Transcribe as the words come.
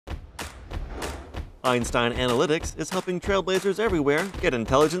Einstein Analytics is helping trailblazers everywhere get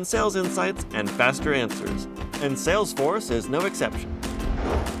intelligent sales insights and faster answers, and Salesforce is no exception.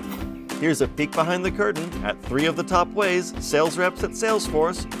 Here's a peek behind the curtain at 3 of the top ways sales reps at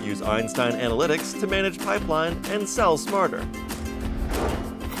Salesforce use Einstein Analytics to manage pipeline and sell smarter.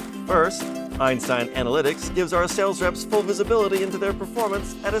 First, Einstein Analytics gives our sales reps full visibility into their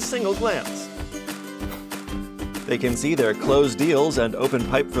performance at a single glance. They can see their closed deals and open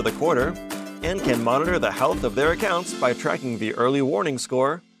pipe for the quarter, and can monitor the health of their accounts by tracking the early warning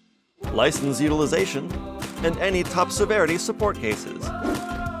score, license utilization, and any top severity support cases.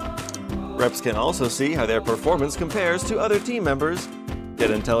 Reps can also see how their performance compares to other team members, get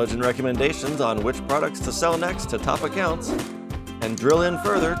intelligent recommendations on which products to sell next to top accounts, and drill in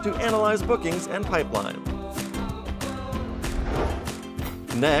further to analyze bookings and pipeline.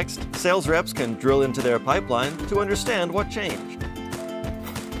 Next, sales reps can drill into their pipeline to understand what changed.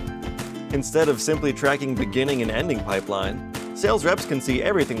 Instead of simply tracking beginning and ending pipeline, sales reps can see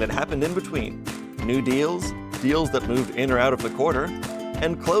everything that happened in between: new deals, deals that moved in or out of the quarter,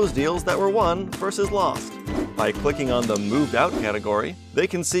 and closed deals that were won versus lost. By clicking on the Moved Out category, they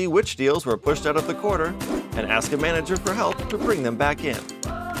can see which deals were pushed out of the quarter and ask a manager for help to bring them back in.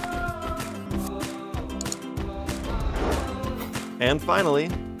 And finally,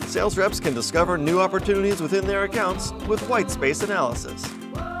 sales reps can discover new opportunities within their accounts with white space analysis.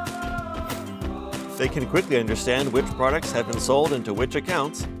 They can quickly understand which products have been sold into which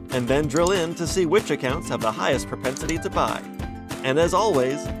accounts, and then drill in to see which accounts have the highest propensity to buy. And as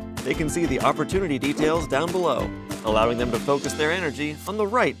always, they can see the opportunity details down below, allowing them to focus their energy on the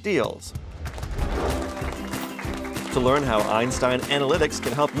right deals. To learn how Einstein Analytics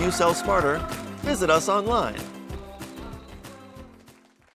can help you sell smarter, visit us online.